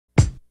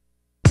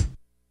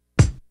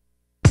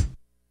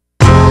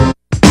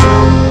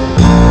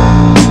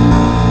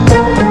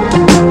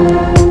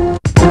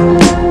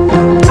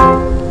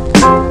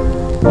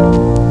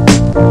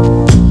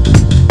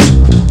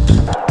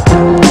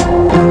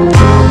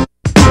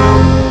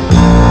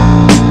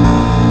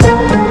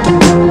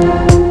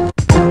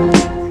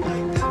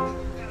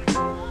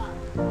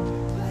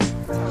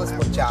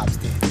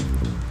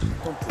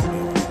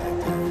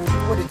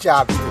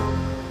job to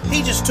do.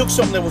 He just took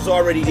something that was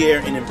already there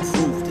and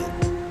improved it.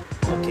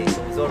 Okay,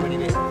 so it's already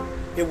there.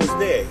 It was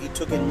there. He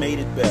took it and made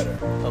it better.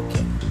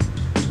 Okay.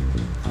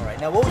 All right.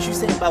 Now, what was you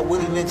saying about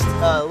Willie Lynch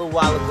a little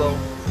while ago?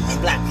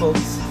 Black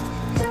folks,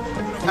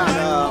 kind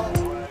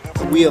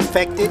of, we're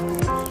affected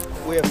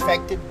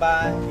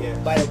by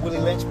the Willie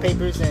Lynch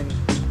papers and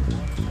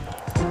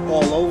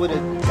all over the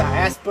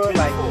diaspora.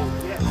 Like,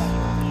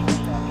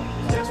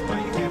 that's why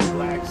you have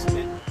blacks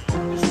that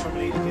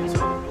discriminate against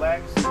other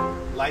blacks,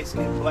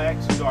 light-skinned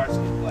blacks,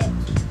 dark-skinned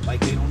blacks. Like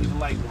they don't even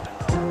like one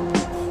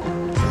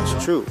another.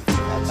 That's true.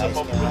 Some of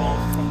them belong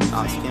from the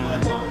same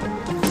bloodline.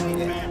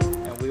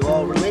 And we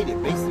all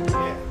related, basically.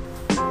 Yeah.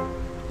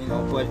 You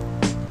know, but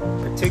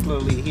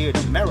particularly here in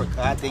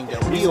America, I think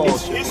that we all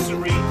should. It's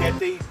history that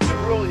the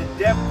real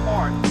in-depth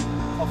part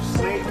of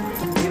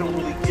slavery, they don't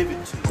really give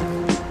it to you.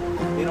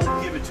 They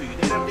don't give it to you.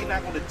 They're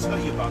not going to tell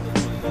you about the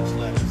Willie Lynch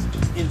letters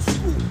in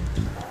school.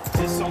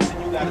 It's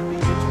something you got to be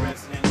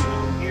interested in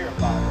and hear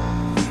about it.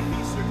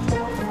 Research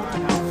and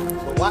find out.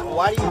 But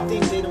why do you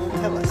think they don't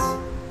tell us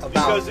about?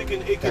 Because it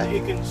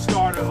can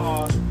start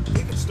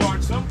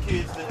some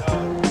kids that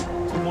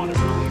to want to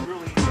really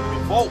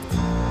revolt.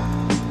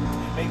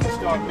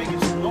 Start making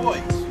some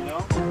noise, you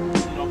know.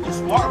 The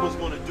smart one's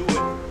going to do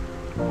it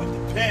with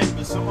the pen,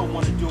 but someone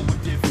want to do it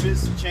with their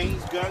fists,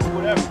 chains, guns,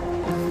 whatever.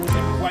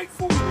 Every white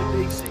folk that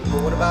they say.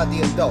 But what about the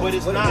adults? But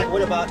it's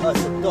what about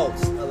us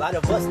adults? A lot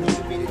of us need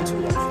to be there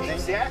too, don't you think?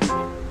 Exactly.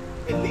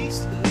 At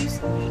least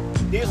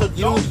there's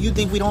adults. You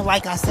think we don't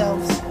like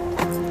ourselves?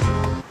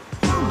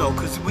 No,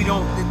 because we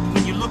don't.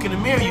 When you look in the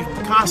mirror, you're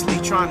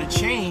constantly trying to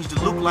change to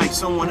look like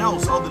someone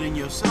else other than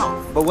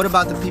yourself. But what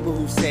about the people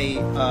who say,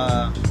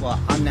 well,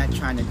 I'm not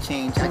trying to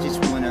change, I just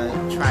want to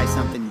try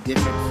something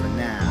different for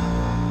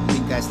now? You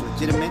think that's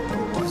legitimate or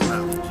what? It's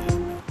not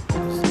legitimate. I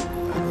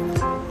think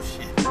it's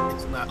bullshit.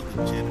 It's not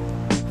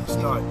legitimate. You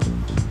start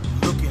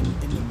looking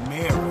in the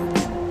mirror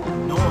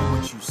and knowing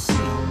what you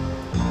see.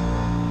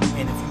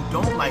 And if you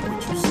don't like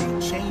what you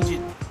see, change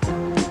it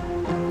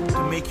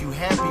to make you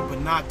happy,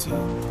 but not to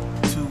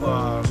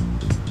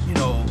you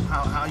know,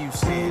 how you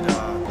say it,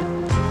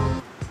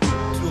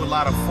 to a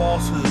lot of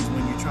falsehoods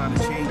when you're trying to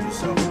change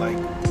yourself, like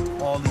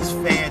all these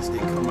fads that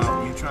come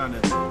out, you're trying to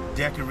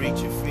decorate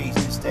your face,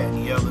 this, that,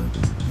 and the other,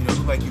 you know,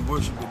 look like you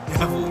worship the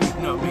devil,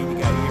 you know what I mean,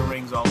 you got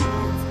earrings all over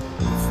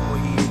your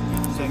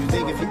forehead. So you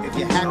think if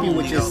you're happy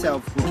with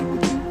yourself, would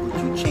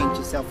you change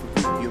yourself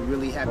if you're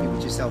really happy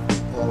with yourself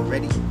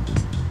already?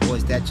 Or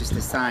is that just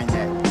a sign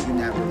that you're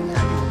not really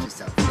happy with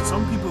yourself?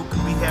 Some people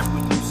can be happy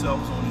with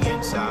themselves on the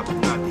inside, but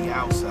not the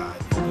outside.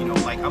 You know,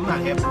 like I'm not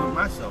happy with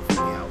myself on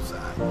the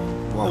outside.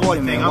 Well, wait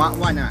a minute.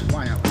 Why not?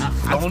 Why not?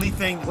 The only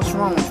thing. What's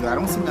wrong with you? I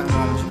don't see nothing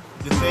wrong with you.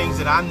 The things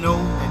that I know,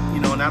 that,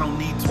 you know, and I don't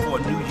need for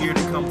a new year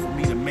to come for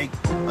me to make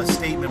a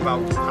statement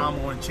about how I'm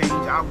going to change.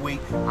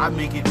 I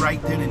make it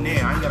right then and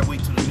there. I ain't got to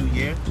wait till the new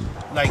year.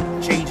 Like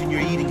changing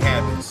your eating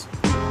habits.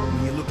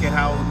 When you look at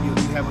how you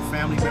have a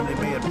family member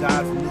that may have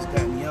died from this,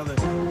 that, and the other,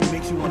 it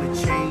makes you want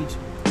to change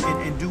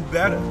and do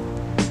better.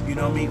 You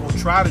know what I mean? Or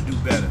try to do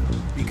better.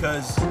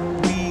 Because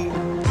we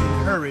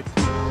inherit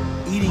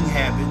eating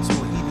habits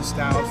or eating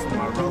styles from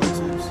our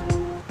relatives.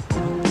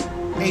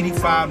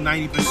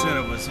 85–90%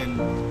 of us,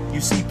 and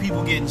you see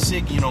people getting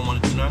sick, you don't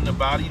want to do nothing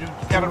about it. You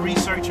got to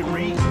research and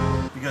read,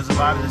 because a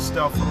lot of the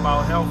stuff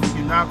about health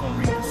you're not going to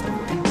read in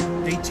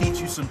school. They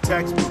teach you some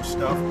textbook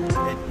stuff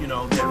that, you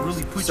know, that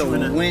really puts you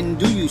in a... So when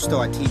do you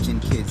start teaching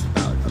kids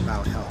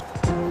about health?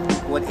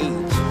 What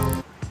age?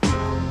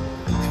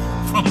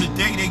 From the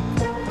day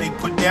they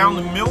put down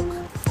the milk.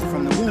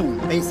 From the womb,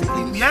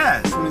 basically.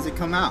 Yeah. As soon as it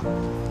come out.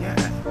 Yeah.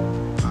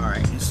 All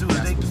right. As soon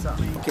as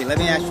Okay, let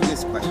me ask you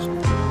this question.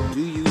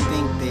 Do you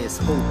think there's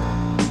hope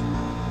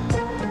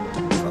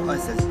for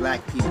us as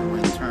black people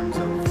in terms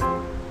of,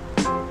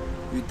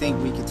 you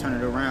think we can turn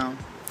it around?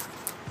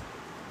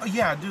 Oh,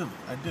 yeah, I do.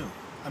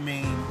 I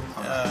mean,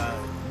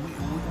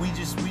 we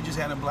just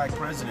had a black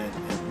president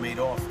that made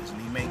office,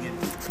 and he may get,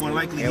 more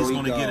likely he's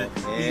going to get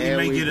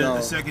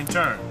a second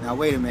term. Now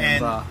wait a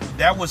minute, and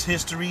that was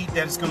history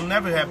that it's going to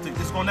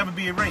never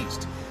be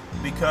erased.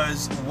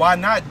 Because why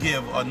not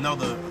give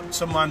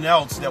someone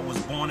else that was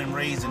born and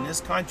raised in this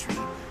country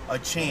a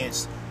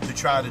chance to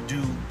try to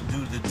do,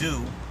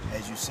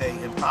 as you say,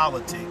 in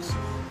politics,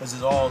 because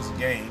it's all a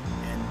game.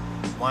 And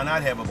why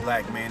not have a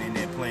black man in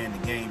there playing the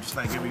game just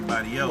like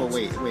everybody else?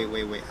 Well,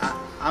 wait.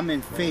 I'm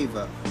in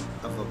favor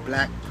of a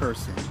black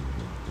person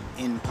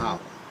in power.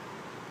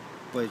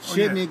 But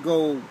shouldn't it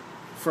go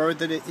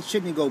further?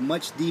 Shouldn't it go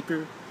much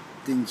deeper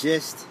than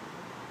just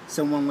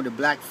someone with a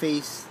black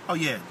face? Oh,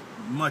 yeah.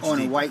 Much on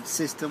deeper. A white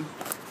system.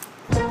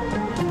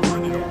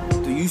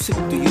 Do you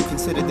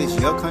consider this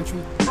your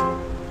country?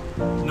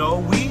 No,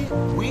 we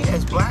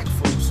as black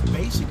folks,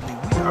 basically,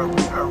 we are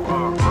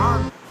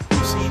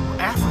see,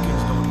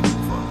 Africans don't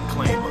even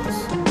claim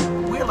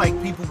us. We're like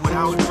people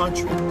without a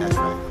country. That's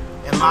right.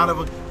 And a lot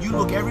of you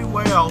look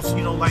everywhere else,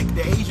 you know, like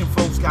the Asian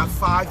folks got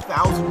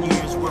 5,000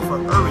 years worth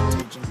of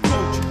heritage and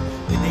culture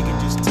that they can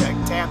just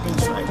tap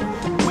into.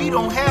 Right. We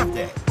don't have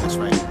that. That's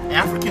right.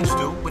 Africans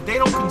do, but they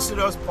don't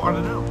consider us part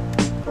of them.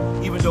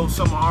 Even though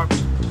some of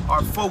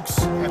our folks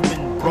have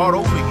been brought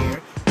over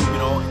here, you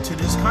know, to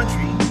this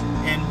country,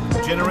 and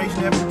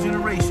generation after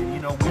generation, you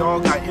know, we all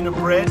got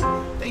interbred.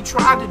 They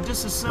tried to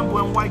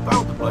disassemble and wipe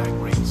out the black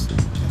race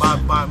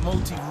by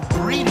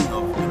multi-breeding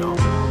of, you know,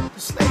 the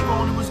slave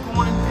owner was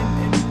going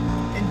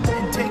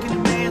and taking the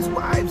man's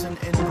wives and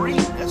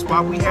breeding. That's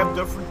why we have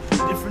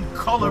different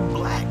colored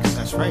blacks.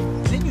 That's right.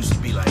 It didn't used to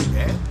be like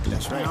that.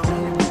 That's right.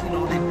 You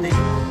know, they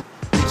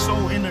so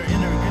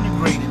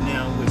integrated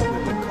now with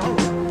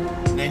color.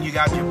 And then you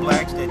got your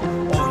blacks that,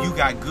 oh, you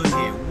got good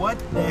hair. What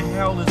the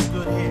hell is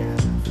good hair?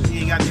 You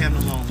ain't got to have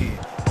no long hair.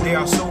 They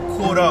are so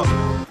caught up.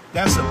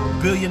 That's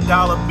 $1 billion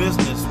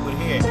business with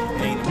hair.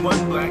 And ain't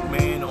one black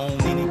man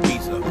own any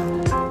piece of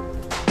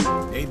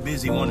it. They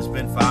busy want to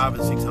spend $500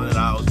 or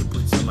 $600 to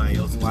put somebody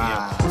else's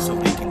hair so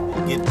they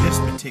can get this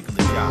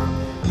particular job.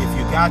 If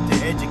you got the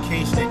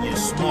education and you're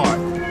smart,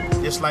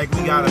 just like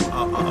we got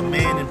a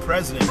man in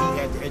president, he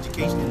had the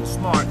education and the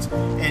smarts,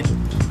 and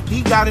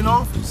he got in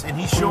office, and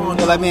he's showing.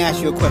 Well, let me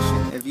ask you a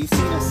question. If you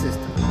seen a sister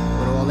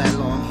with all that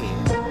long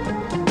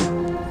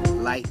hair,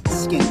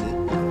 light-skinned,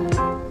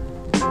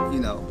 you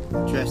know,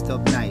 dressed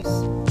up nice,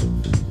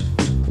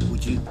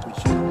 would you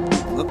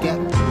look at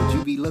her? Would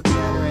you be looking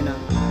at her in a,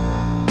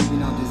 you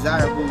know,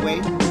 desirable way,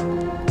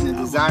 in a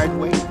desired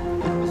way?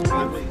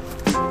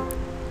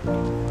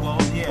 Well,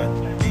 yeah,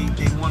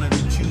 they wanted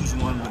to choose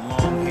one with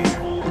long hair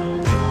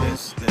that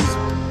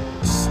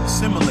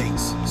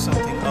simulates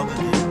something other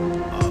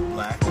than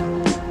black, you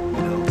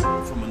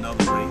know, from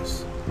another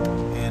race,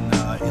 and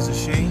it's a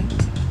shame,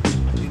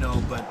 you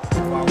know. But if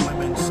our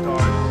women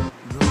start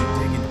really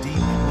digging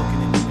deep and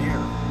looking in the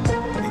mirror,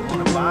 they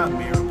want to buy a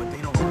mirror, but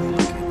they don't really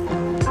look at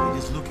it. They're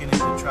just looking at it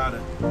to try to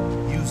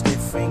use their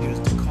fingers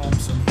to comb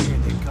some hair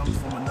that comes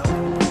from another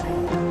human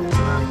being that's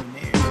not even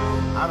theirs.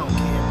 I don't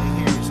care if the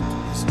hair is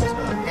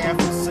half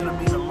a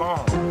centimeter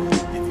long.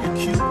 If you're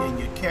cute and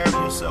you carry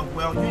yourself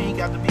well, you ain't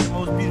got to be the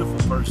most beautiful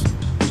person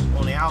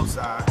on the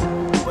outside.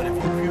 But if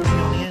you're purely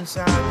on the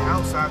inside, the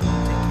outside will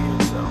take care of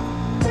itself.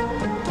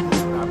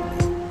 That's what I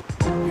believe.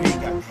 You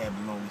ain't got to have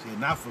the longest hair.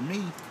 Not for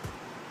me,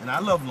 and I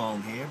love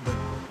long hair, but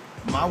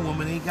my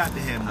woman ain't got to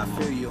have no long hair.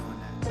 I feel you on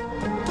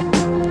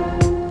that.